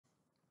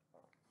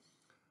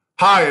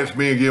Hi, it's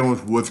me again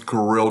with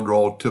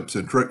CorelDraw tips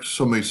and tricks.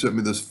 Somebody sent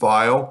me this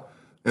file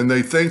and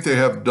they think they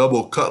have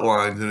double cut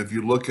lines. And if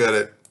you look at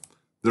it,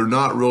 they're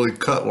not really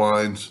cut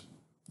lines.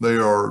 They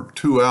are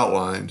two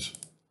outlines.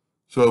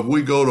 So if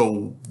we go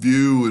to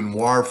view and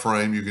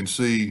wireframe, you can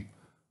see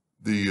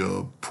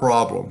the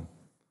problem.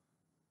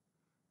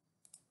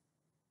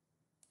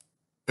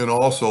 And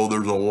also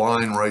there's a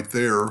line right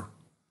there.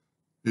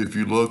 If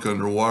you look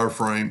under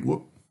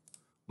wireframe,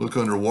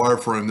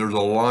 there's a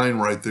line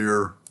right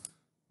there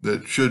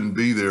that shouldn't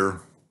be there.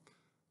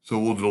 So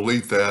we'll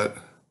delete that.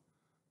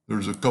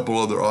 There's a couple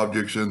other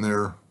objects in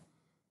there.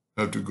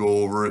 Have to go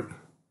over it.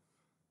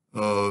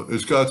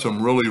 It's got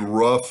some really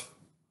rough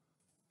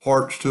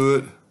parts to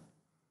it.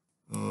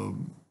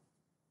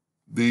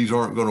 These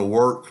aren't going to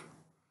work.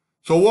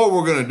 So what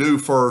we're going to do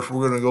first,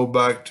 we're going to go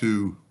back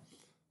to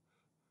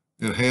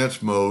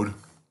enhance mode.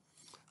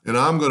 And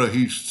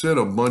he sent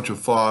a bunch of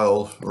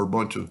files or a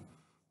bunch of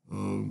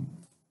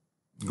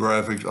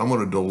graphics. I'm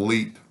going to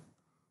delete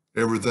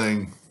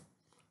everything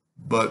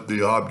but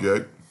the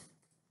object.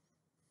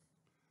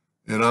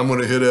 And I'm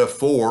going to hit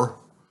F4,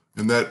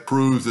 and that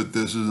proves that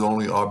this is the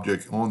only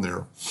object on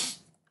there.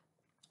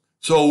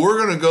 So we're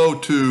going to go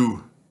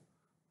to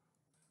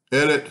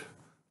Edit,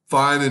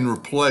 Find and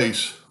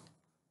Replace.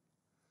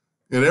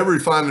 And every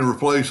Find and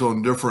Replace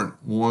on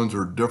different ones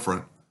are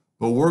different.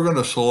 But we're going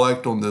to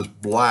select on this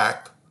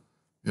black,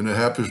 and it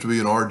happens to be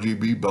an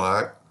RGB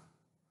black.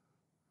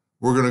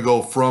 We're going to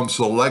go from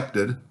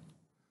Selected,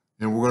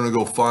 and we're going to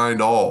go Find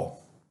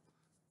All.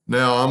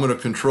 Now I'm going to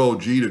Control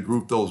G to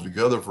group those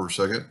together for a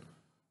second,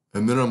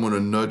 and then I'm going to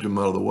nudge them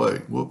out of the way.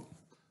 Whoop.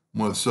 I'm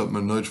going to set my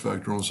nudge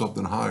factor on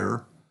something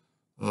higher.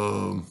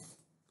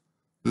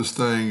 This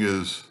thing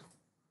is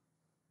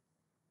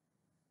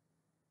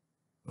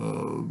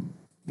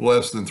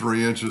less than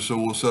 3 inches, so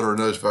we'll set our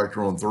nudge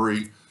factor on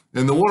 3.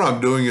 And the one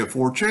I'm doing it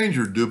for, change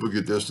your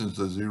duplicate distance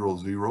to 0,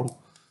 0.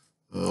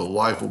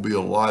 Life will be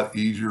a lot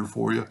easier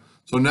for you.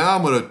 So now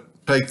I'm going to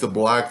take the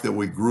black that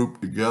we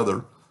grouped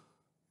together,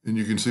 and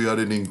you can see I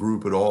didn't even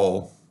group it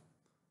all.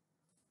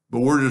 But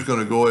we're just going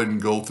to go ahead and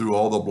go through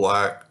all the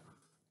black,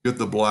 get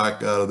the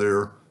black out of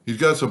there. He's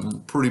got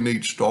some pretty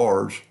neat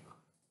stars.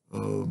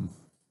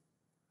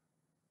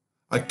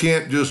 I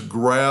can't just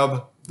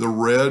grab the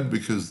red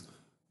because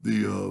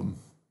the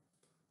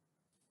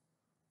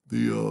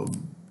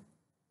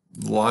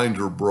lines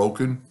are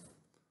broken.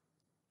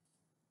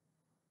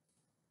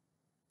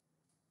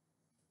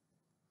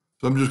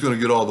 So I'm just going to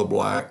get all the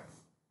black.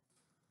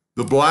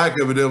 The black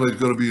evidently is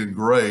going to be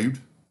engraved,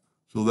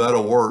 so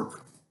that'll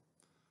work.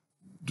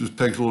 Just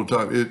takes a little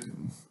time.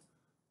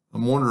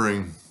 I'm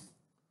wondering,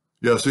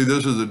 yeah, see,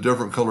 this is a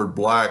different colored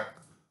black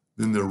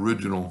than the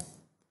original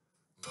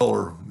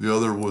color. The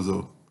other was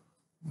a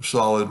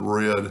solid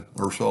red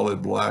or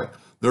solid black.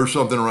 There's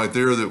something right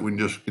there that we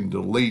just can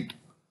delete.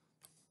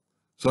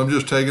 So I'm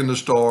just taking the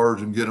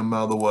stars and getting them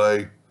out of the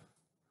way.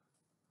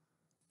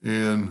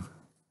 And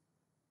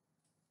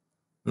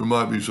there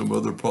might be some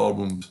other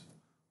problems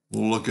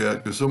we'll look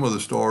at, because some of the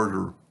stars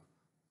are,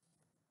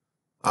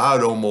 I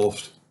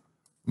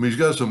mean, he's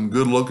got some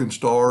good looking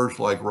stars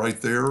like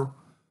right there.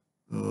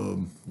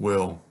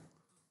 Well,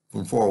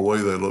 from far away,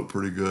 they look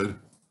pretty good.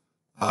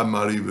 I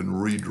might even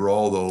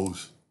redraw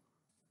those.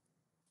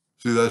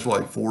 See, that's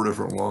like 4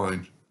 different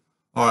lines.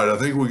 All right, I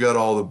think we got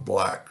all the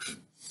blacks.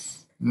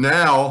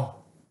 Now,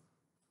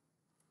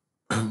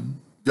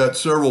 got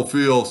several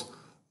fields.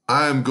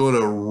 I am going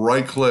to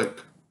right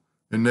click,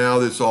 and now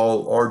it's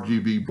all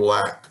RGB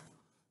black.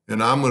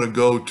 And I'm going to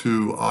go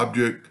to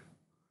Object.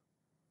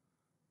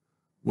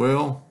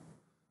 Well,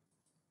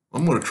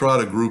 I'm going to try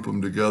to group them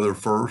together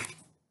first.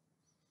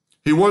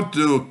 He wants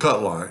to do a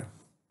cut line.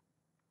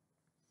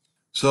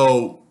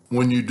 So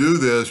when you do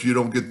this, you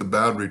don't get the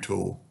boundary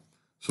tool.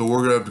 So we're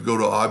going to have to go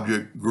to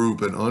Object,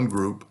 Group, and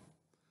Ungroup.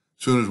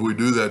 As soon as we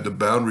do that, the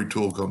boundary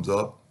tool comes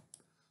up.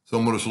 So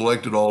I'm going to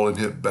select it all and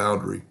hit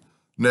Boundary.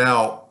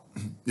 Now,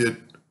 it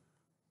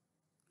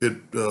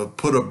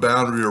put a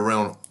boundary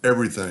around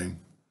everything.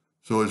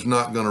 So it's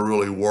not going to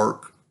really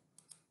work.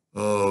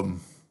 Let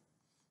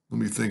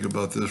me think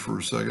about this for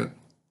a second.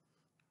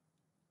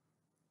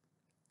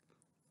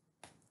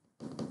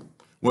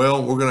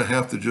 Well, we're going to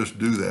have to just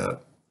do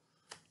that.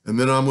 And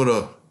then I'm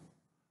going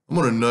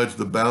to nudge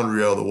the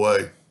boundary out of the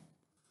way.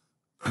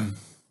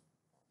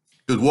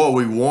 Because what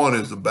we want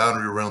is the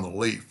boundary around the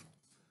leaf.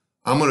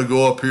 I'm going to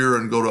go up here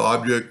and go to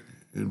Object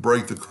and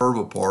break the curve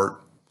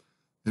apart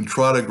and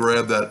try to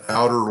grab that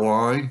outer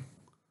line,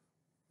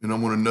 and I'm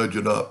going to nudge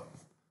it up.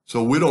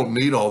 So we don't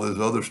need all this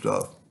other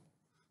stuff.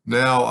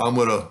 Now I'm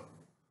going to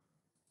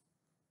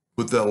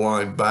put that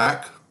line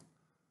back,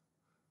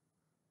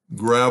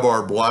 grab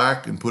our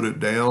black and put it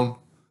down.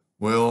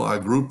 Well, I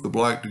grouped the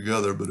black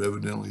together, but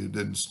evidently it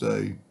didn't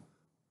stay.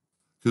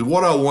 Because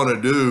what I want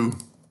to do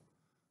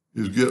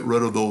is get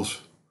rid of those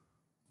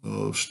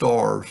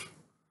stars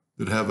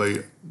that have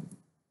a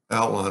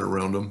outline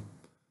around them.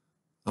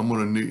 I'm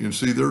going to need, and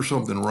see, there's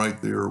something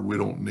right there we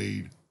don't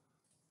need.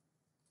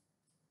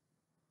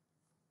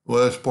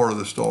 Well, that's part of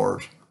the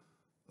stars.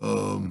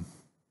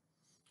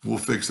 We'll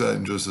fix that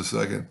in just a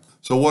second.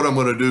 So what I'm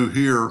going to do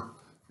here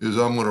is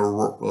I'm going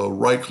to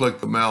right-click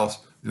the mouse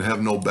and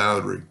have no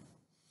boundary.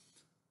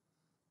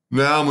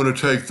 Now I'm going to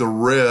take the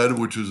red,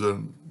 which is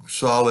a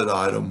solid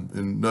item,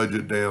 and nudge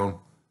it down.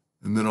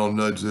 And then I'll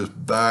nudge this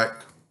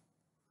back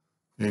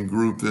and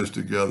group this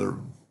together.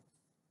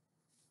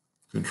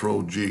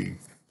 Control G.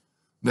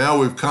 Now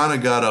we've kind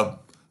of got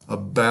a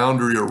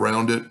boundary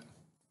around it.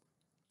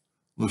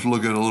 Let's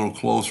look at it a little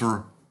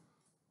closer.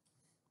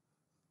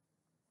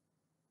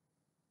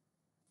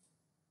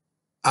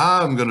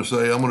 I'm going to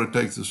say I'm going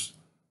to take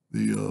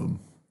the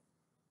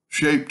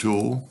shape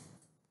tool,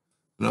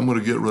 and I'm going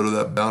to get rid of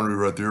that boundary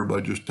right there by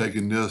just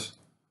taking this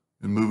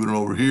and moving it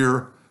over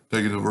here,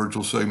 taking the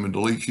virtual segment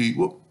delete key.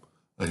 Whoop,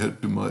 I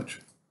hit too much.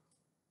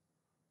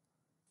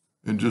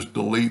 And just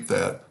delete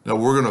that. Now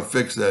we're going to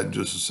fix that in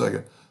just a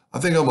second. I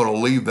think I'm going to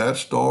leave that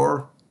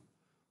star.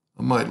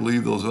 I might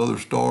leave those other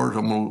stars.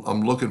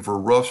 I'm looking for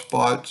rough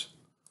spots.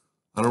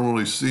 I don't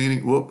really see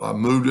any. Whoop, I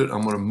moved it.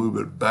 I'm going to move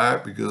it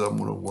back because I'm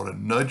going to want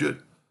to nudge it.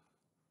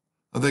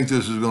 I think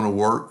this is going to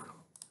work.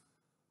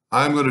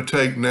 I'm going to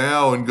take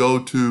now and go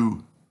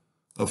to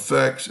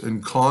Effects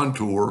and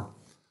Contour.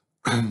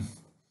 I'm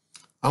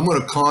going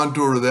to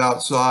contour to the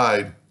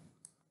outside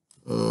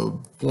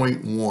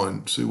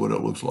 0.1, see what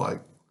it looks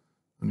like.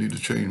 I need to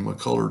change my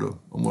color to,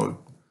 I'm going to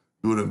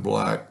do it in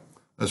black.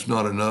 That's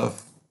not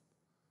enough.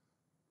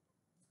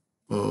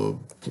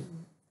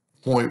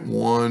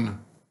 0.1.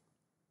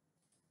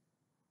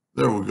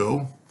 There we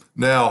go.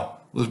 Now,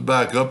 let's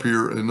back up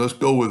here and let's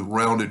go with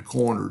rounded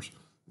corners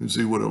and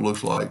see what it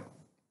looks like.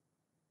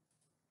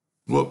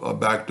 Whoop, I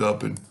backed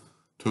up and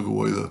took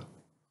away the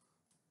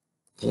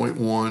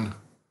 0.1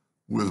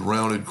 with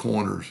rounded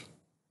corners.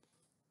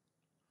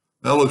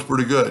 That looks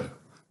pretty good.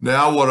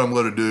 Now what I'm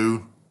going to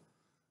do,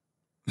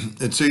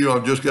 and see,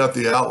 I've just got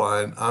the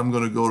outline. I'm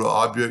going to go to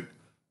Object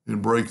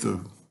and break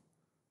the,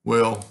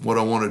 well, what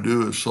I want to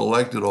do is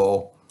select it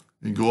all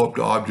and go up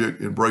to Object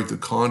and break the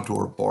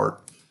contour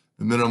part.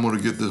 And then I'm going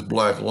to get this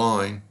black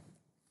line.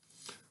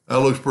 That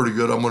looks pretty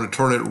good. I'm going to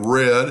turn it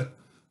red,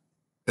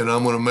 and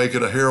I'm going to make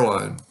it a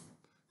hairline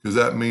because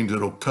that means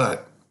it'll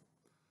cut.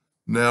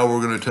 Now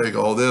we're going to take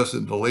all this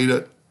and delete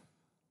it.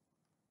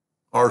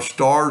 Our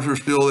stars are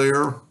still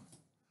there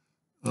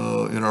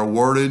in our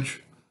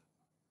wordage.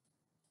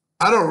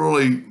 I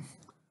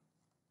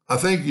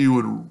think you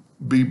would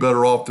be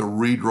better off to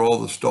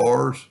redraw the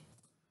stars,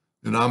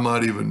 and I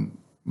might even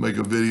make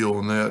a video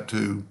on that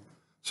too.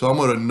 So I'm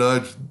going to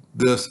nudge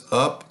this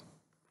up.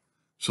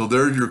 So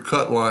there's your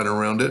cut line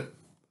around it.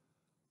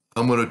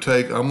 I'm going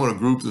to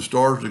group the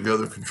stars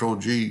together, Control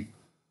G,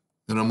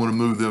 and I'm going to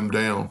move them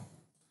down.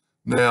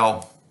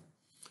 Now,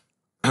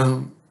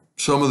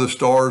 some of the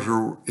stars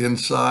are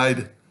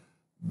inside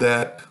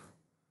that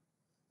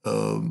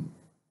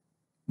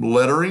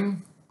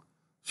lettering.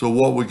 So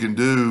what we can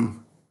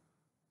do,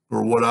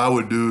 or what I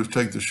would do, is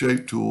take the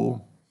shape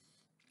tool.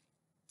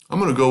 I'm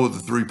going to go with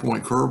the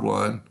 3-point curve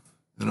line,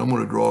 and I'm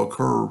going to draw a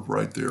curve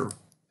right there.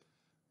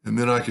 And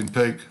then I can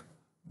take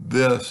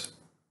this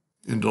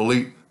and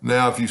delete.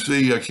 Now, if you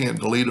see, I can't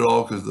delete it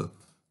all because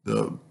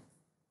the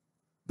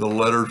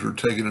letters are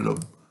taking it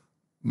up,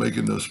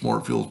 making the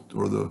smart fill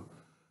or the,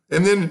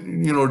 and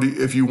then, you know,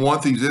 if you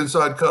want these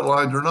inside cut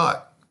lines or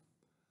not.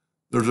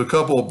 There's a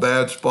couple of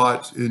bad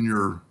spots in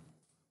your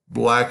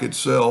black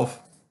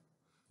itself.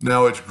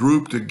 Now it's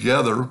grouped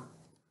together.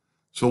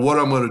 So what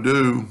I'm going to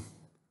do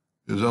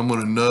is I'm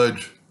going to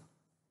nudge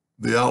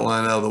the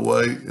outline out of the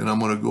way, and I'm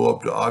going to go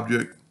up to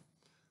Object,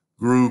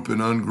 Group, and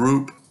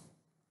Ungroup.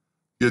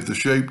 Get the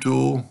Shape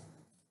tool.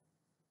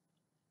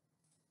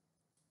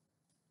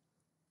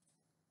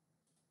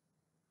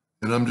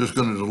 And I'm just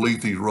going to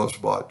delete these rough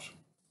spots.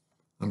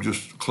 I'm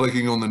just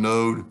clicking on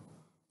the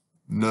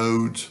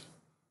nodes,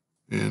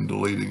 and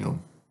deleting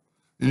them.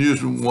 And you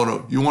just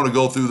want to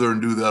go through there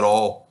and do that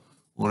all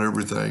on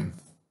everything.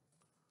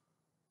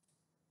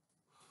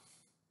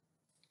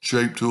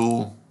 Shape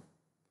tool.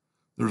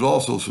 There's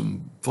also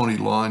some funny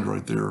lines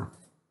right there.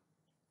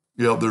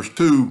 Yeah, there's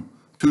two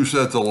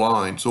sets of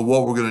lines. So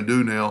what we're going to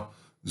do now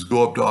is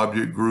go up to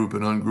Object, Group,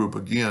 and Ungroup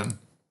again,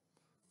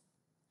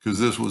 because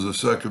this was a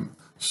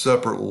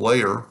separate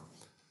layer.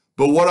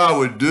 But what I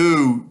would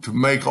do to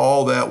make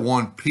all that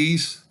one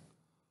piece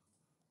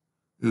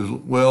is,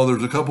 well,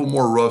 there's a couple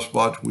more rough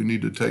spots we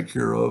need to take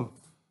care of.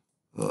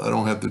 I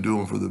don't have to do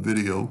them for the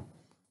video.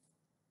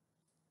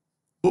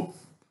 Oop.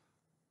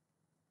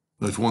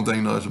 That's one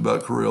thing nice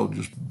about Corel,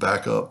 just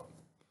back up.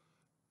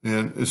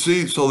 And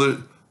see, so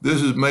that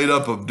this is made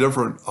up of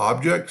different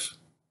objects.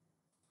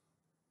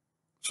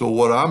 So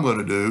what I'm going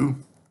to do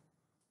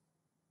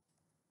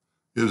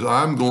is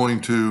I'm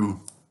going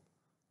to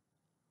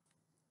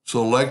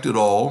select it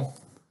all.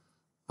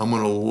 I'm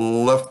going to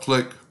left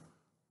click,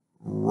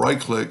 right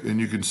click, and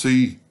you can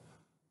see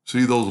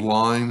those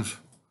lines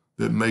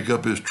that make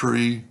up his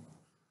tree.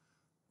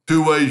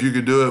 Two ways you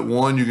could do it.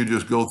 One, you could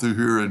just go through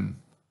here and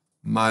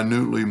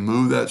minutely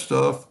move that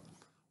stuff,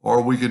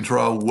 or we can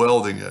try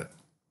welding it.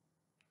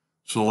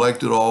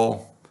 Select it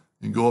all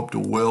and go up to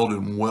weld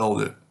and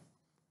weld it.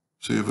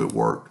 See if it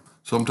worked.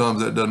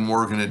 Sometimes that doesn't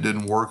work, and it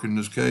didn't work in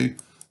this case.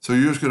 So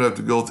you're just gonna have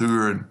to go through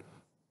here and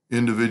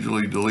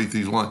individually delete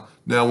these lines.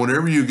 Now,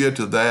 whenever you get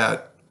to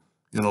that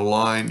in a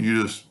line,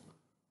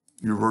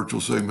 your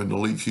virtual segment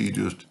delete key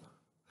just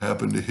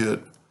happened to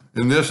hit.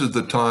 And this is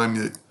the time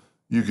that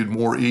you could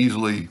more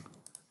easily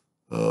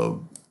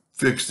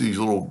fix these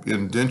little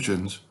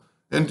indentions.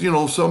 And,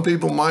 some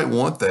people might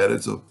want that.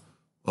 It's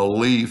a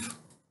leaf.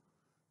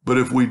 But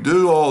if we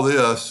do all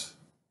this,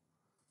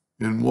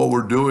 and what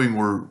we're doing,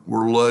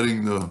 we're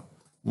letting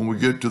when we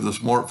get to the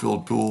Smart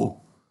Fill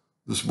tool,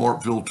 the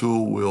Smart Fill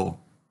tool will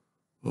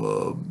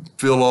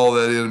fill all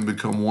that in and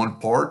become one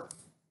part.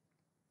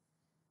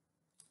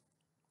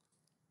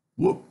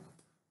 Whoop.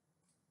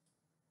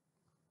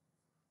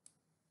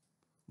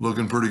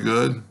 Looking pretty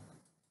good.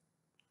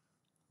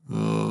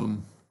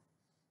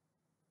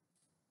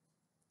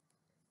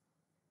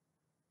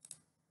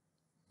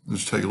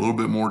 Let's take a little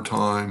bit more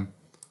time.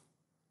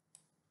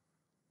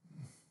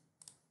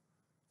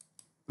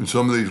 And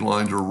some of these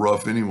lines are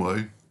rough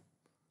anyway.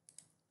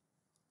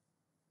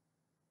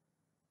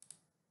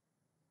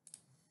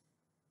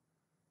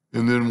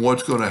 And then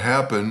what's going to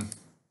happen,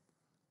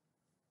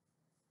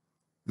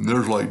 and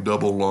there's like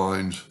double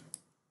lines.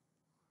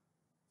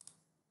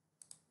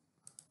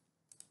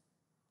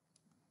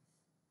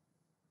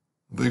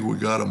 I think we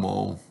got them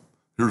all.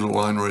 Here's a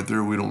line right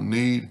there we don't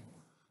need.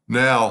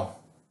 Now,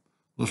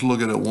 let's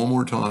look at it one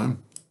more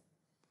time.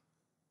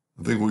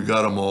 I think we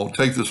got them all.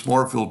 Take the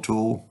Smart Fill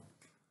tool.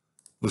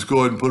 Let's go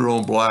ahead and put it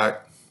on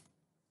black.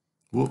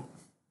 Whoop.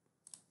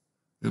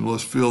 And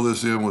let's fill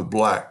this in with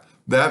black.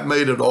 That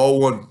made it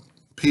all one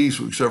piece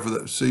except for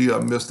that. See, I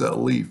missed that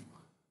leaf.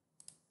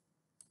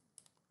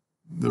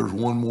 There's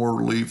one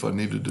more leaf I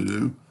needed to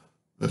do.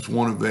 That's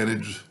one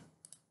advantage.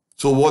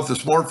 So what the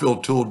Smart Fill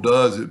tool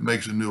does, it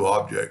makes a new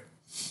object.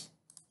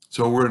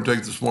 So we're going to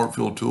take the Smart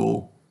Fill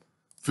tool,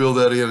 fill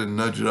that in, and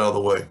nudge it out of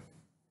the way.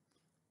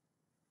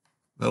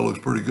 That looks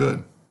pretty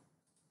good.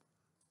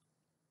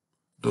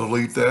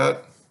 Delete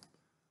that.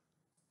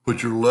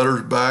 Put your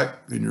letters back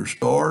in your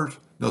stars.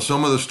 Now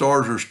some of the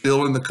stars are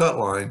still in the cut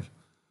lines,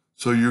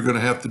 so you're going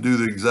to have to do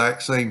the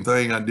exact same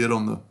thing I did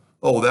on the,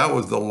 oh, that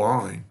was the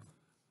line.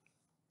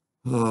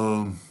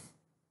 Tell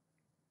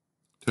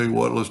you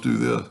what, let's do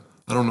this.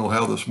 I don't know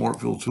how the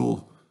Smart Fill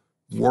tool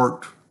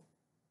worked.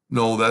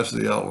 No, that's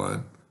the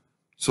outline.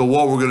 So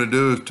what we're going to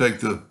do is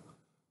take the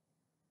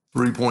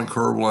 3-point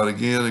curve line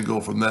again and go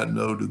from that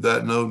node to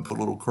that node and put a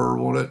little curve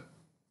on it.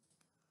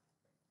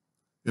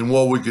 And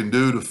what we can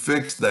do to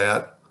fix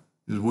that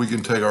is we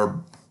can take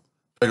our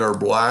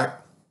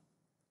black,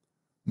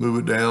 move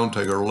it down,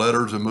 take our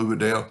letters and move it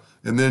down,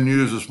 and then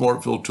use the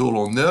Smart Fill tool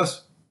on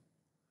this.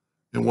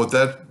 And what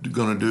that's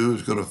going to do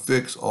is going to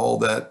fix all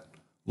that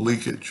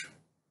leakage.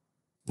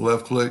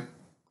 Left click,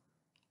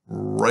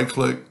 right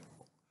click.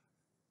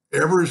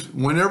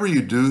 Whenever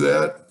you do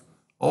that,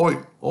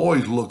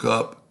 always look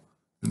up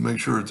and make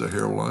sure it's a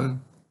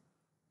hairline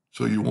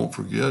so you won't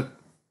forget.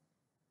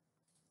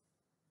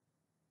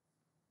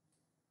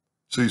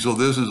 See, so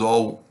this is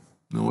all,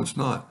 no, it's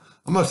not.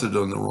 I must have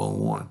done the wrong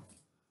one.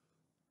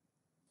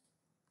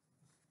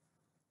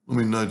 Let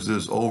me nudge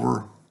this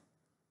over,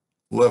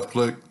 left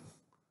click,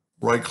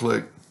 right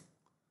click.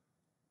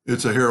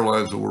 It's a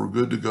hairline, so we're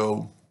good to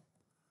go.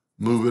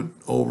 Move it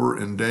over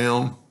and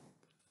down.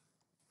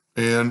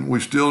 And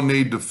we still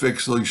need to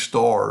fix these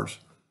stars.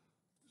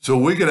 So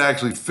we could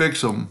actually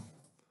fix them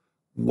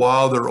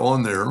while they're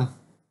on there.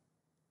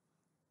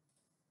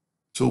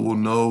 So we'll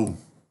know,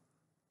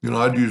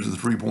 I'd use the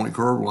 3-point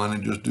curve line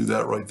and just do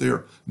that right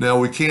there. Now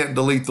we can't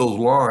delete those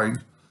lines,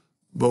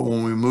 but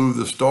when we move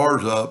the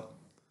stars up,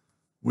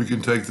 we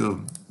can take the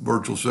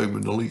virtual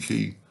segment delete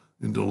key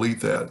and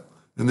delete that.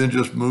 And then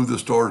just move the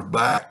stars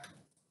back.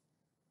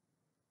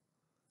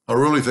 I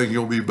really think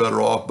you'll be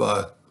better off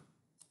by,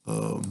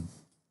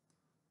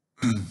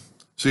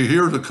 see,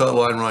 here's a cut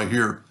line right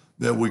here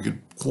that we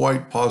could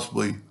quite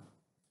possibly,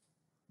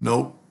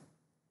 nope,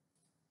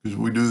 because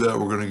we do that,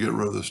 we're going to get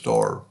rid of the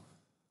star.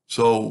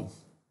 So,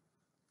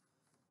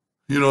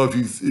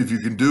 if you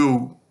can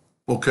do,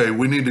 okay,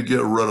 we need to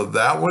get rid of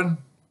that one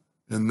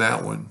and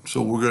that one.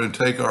 So we're going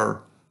to take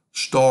our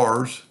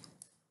stars,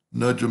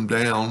 nudge them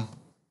down.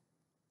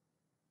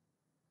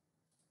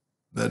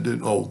 That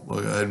didn't, oh,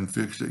 I hadn't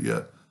fixed it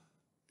yet.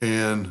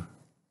 And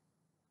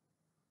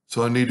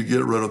so I need to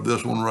get rid of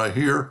this one right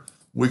here.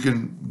 We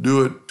can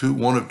do it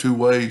one of two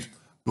ways.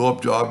 Go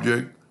up to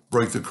Object,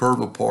 break the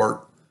curve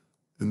apart,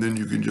 and then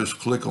you can just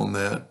click on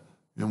that,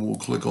 and we'll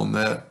click on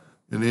that,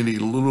 and any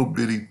little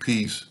bitty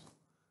piece.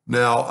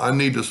 Now, I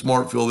need to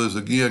Smart Fill this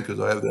again because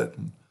I have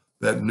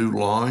that new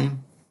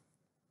line.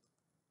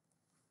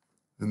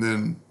 And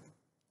then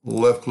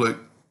left click,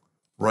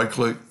 right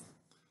click,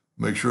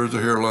 make sure it's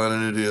a hairline,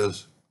 and it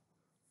is.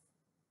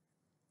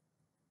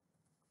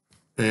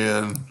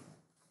 And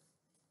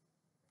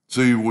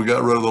see, we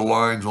got rid of the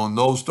lines on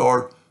those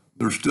stars.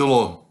 There's still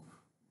a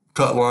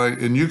cut line,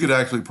 and you could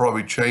actually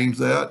probably change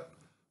that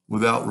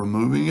without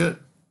removing it.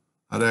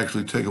 I'd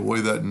actually take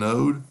away that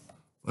node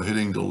by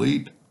hitting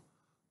delete.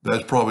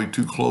 That's probably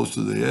too close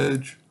to the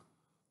edge.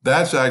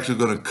 That's actually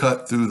going to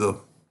cut through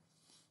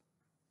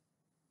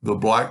the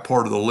black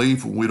part of the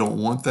leaf, and we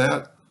don't want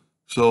that.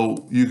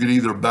 So you could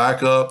either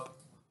back up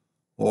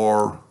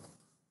or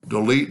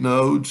delete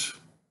nodes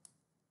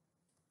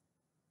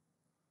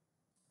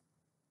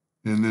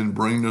and then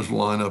bring this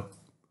line up,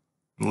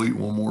 delete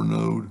one more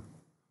node,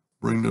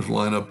 bring this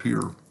line up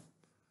here.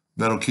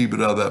 That'll keep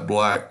it out of that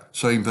black.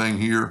 Same thing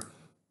here.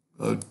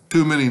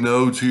 Too many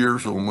nodes here,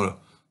 so I'm going to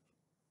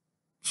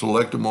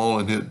select them all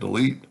and hit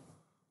delete.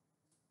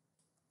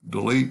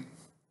 Delete.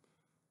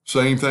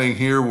 Same thing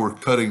here, we're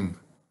cutting,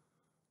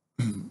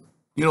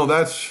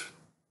 that's,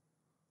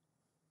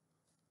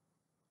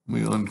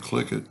 let me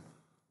unclick it.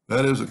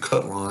 That is a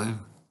cut line.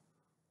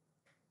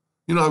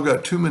 I've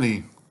got too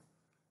many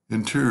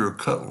interior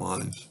cut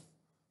lines.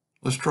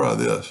 Let's try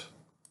this.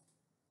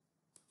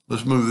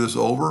 Let's move this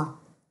over.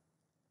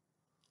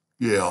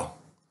 Yeah,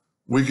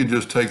 we can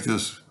just take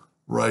this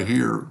right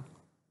here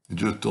and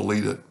just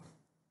delete it.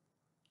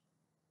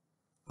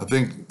 I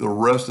think the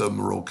rest of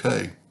them are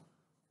okay.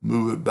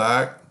 Move it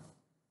back,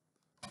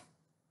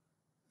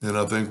 and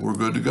I think we're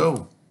good to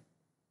go.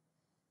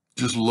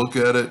 Just look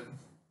at it,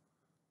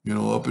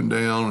 up and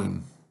down,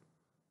 and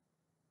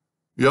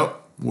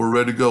yep, we're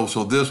ready to go.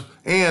 So this,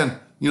 and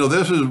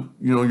this is,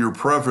 your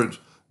preference.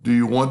 Do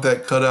you want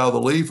that cut out of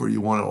the leaf, or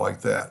you want it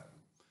like that?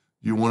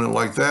 You want it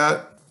like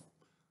that?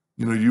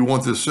 You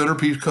want this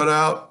centerpiece cut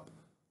out?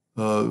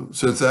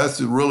 Since that's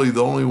really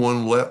the only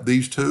one left,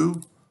 these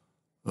two,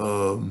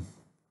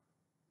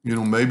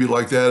 maybe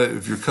like that.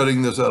 If you're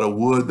cutting this out of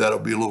wood, that'll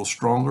be a little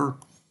stronger.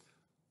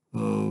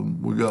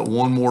 We got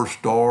one more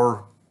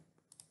star.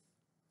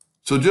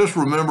 So just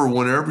remember,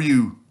 whenever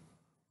you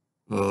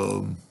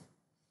do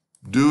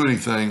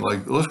anything,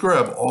 like let's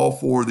grab all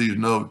 4 of these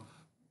nodes.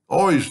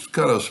 Always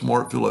kind of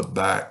smart to let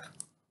back.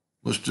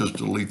 Let's just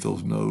delete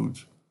those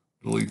nodes.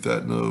 Delete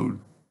that node.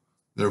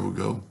 There we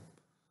go.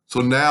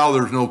 So now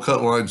there's no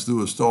cut lines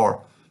through a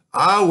star.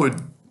 I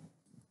would,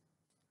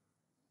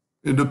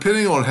 and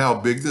depending on how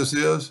big this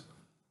is,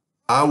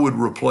 I would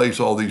replace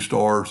all these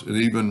stars and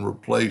even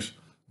replace,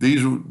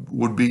 these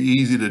would be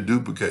easy to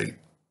duplicate.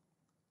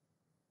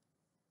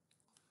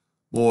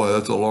 Boy,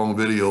 that's a long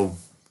video.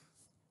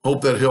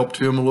 Hope that helped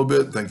him a little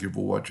bit. Thank you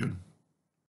for watching.